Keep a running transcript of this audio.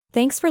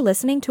Thanks for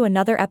listening to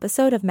another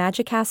episode of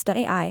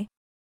Magicast.ai.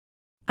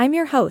 I'm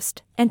your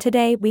host, and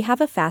today we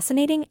have a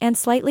fascinating and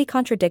slightly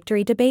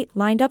contradictory debate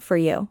lined up for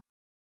you.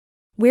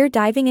 We're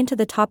diving into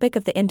the topic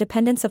of the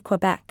independence of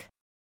Quebec.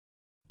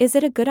 Is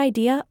it a good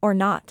idea or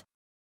not?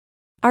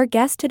 Our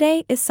guest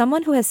today is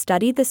someone who has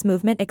studied this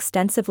movement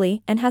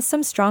extensively and has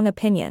some strong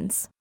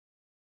opinions.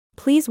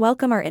 Please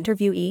welcome our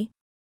interviewee.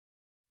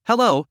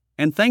 Hello,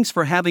 and thanks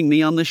for having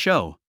me on the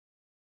show.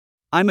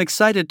 I'm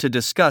excited to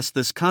discuss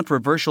this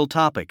controversial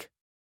topic.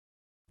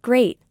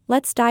 Great,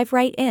 let's dive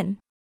right in.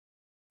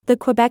 The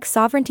Quebec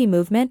sovereignty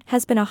movement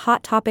has been a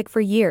hot topic for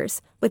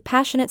years, with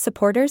passionate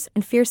supporters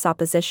and fierce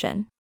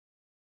opposition.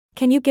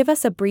 Can you give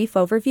us a brief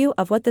overview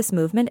of what this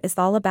movement is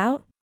all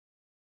about?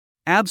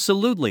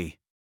 Absolutely.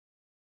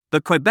 The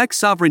Quebec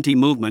sovereignty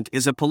movement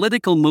is a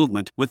political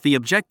movement with the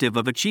objective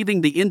of achieving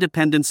the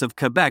independence of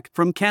Quebec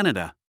from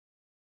Canada.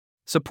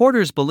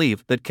 Supporters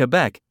believe that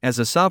Quebec, as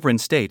a sovereign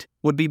state,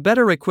 would be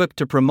better equipped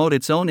to promote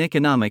its own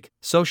economic,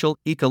 social,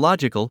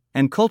 ecological,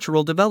 and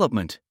cultural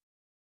development.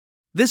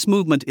 This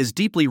movement is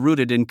deeply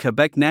rooted in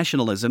Quebec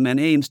nationalism and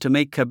aims to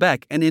make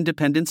Quebec an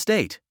independent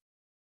state.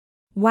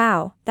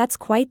 Wow, that's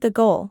quite the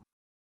goal.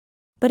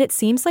 But it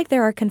seems like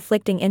there are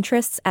conflicting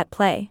interests at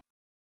play.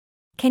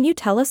 Can you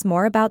tell us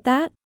more about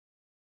that?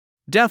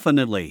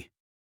 Definitely.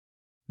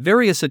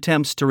 Various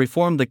attempts to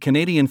reform the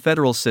Canadian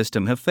federal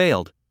system have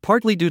failed,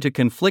 partly due to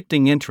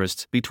conflicting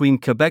interests between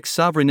Quebec's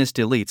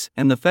sovereignist elites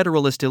and the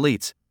federalist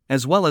elites,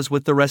 as well as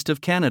with the rest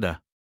of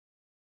Canada.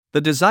 The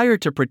desire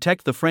to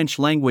protect the French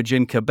language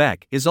in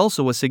Quebec is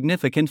also a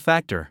significant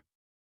factor.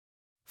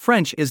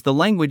 French is the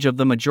language of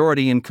the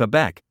majority in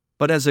Quebec,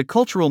 but as a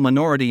cultural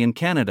minority in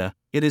Canada,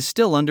 it is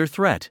still under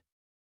threat.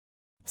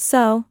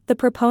 So, the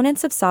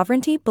proponents of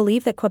sovereignty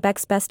believe that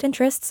Quebec's best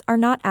interests are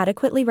not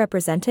adequately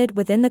represented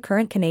within the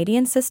current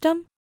Canadian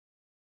system?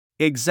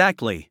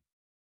 Exactly.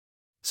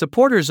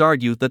 Supporters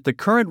argue that the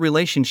current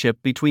relationship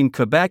between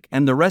Quebec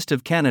and the rest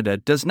of Canada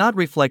does not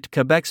reflect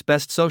Quebec's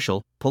best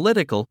social,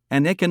 political,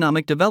 and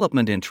economic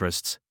development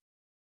interests.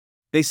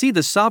 They see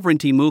the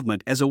sovereignty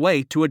movement as a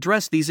way to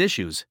address these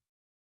issues.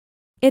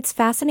 It's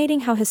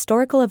fascinating how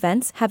historical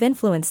events have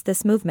influenced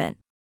this movement.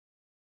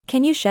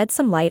 Can you shed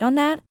some light on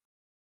that?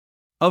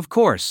 Of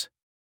course.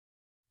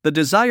 The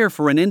desire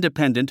for an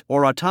independent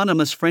or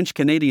autonomous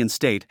French-Canadian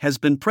state has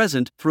been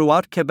present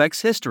throughout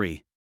Quebec's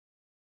history.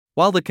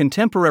 While the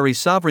contemporary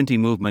sovereignty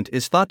movement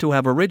is thought to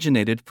have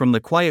originated from the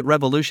Quiet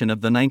Revolution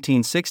of the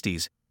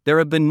 1960s, there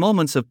have been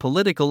moments of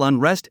political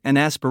unrest and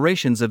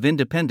aspirations of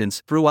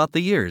independence throughout the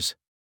years.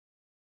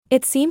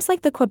 It seems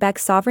like the Quebec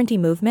sovereignty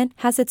movement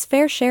has its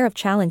fair share of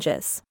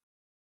challenges.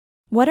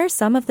 What are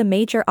some of the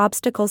major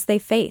obstacles they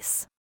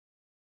face?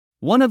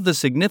 One of the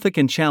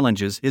significant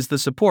challenges is the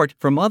support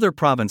from other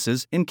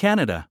provinces in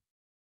Canada.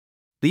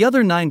 The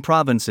other 9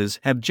 provinces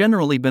have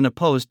generally been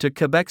opposed to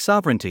Quebec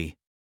sovereignty.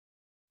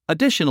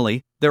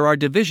 Additionally, there are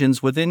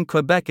divisions within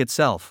Quebec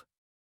itself.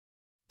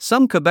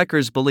 Some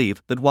Quebecers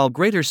believe that while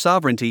greater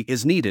sovereignty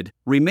is needed,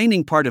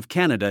 remaining part of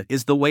Canada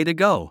is the way to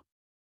go.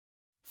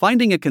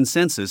 Finding a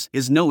consensus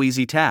is no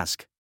easy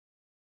task.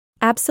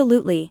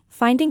 Absolutely,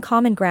 finding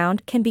common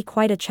ground can be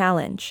quite a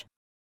challenge.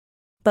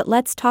 But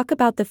let's talk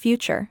about the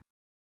future.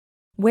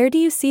 Where do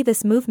you see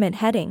this movement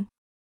heading?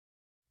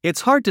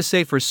 It's hard to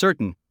say for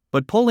certain,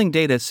 but polling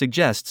data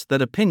suggests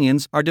that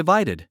opinions are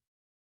divided.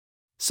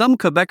 Some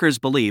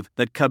Quebecers believe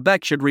that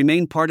Quebec should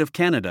remain part of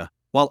Canada,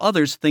 while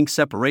others think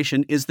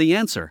separation is the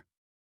answer.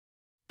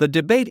 The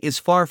debate is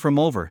far from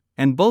over,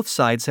 and both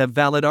sides have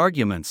valid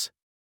arguments.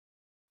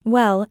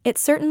 Well, it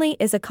certainly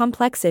is a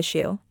complex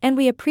issue, and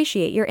we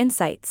appreciate your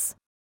insights.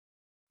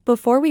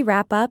 Before we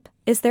wrap up,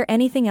 is there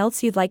anything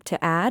else you'd like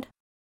to add?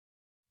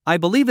 I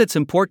believe it's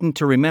important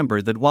to remember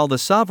that while the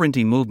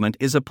sovereignty movement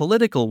is a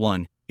political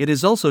one, it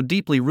is also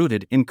deeply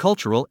rooted in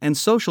cultural and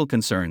social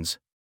concerns.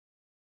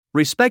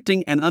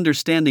 Respecting and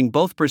understanding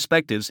both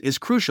perspectives is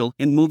crucial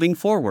in moving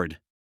forward.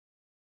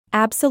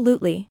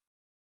 Absolutely.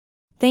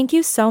 Thank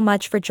you so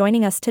much for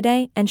joining us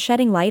today and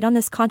shedding light on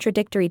this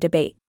contradictory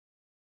debate.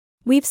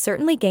 We've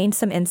certainly gained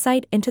some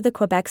insight into the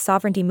Quebec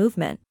sovereignty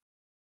movement.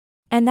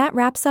 And that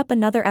wraps up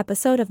another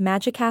episode of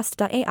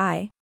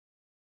Magicast.ai.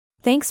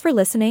 Thanks for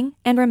listening,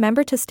 and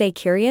remember to stay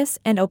curious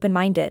and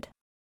open-minded.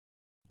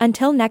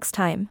 Until next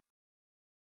time.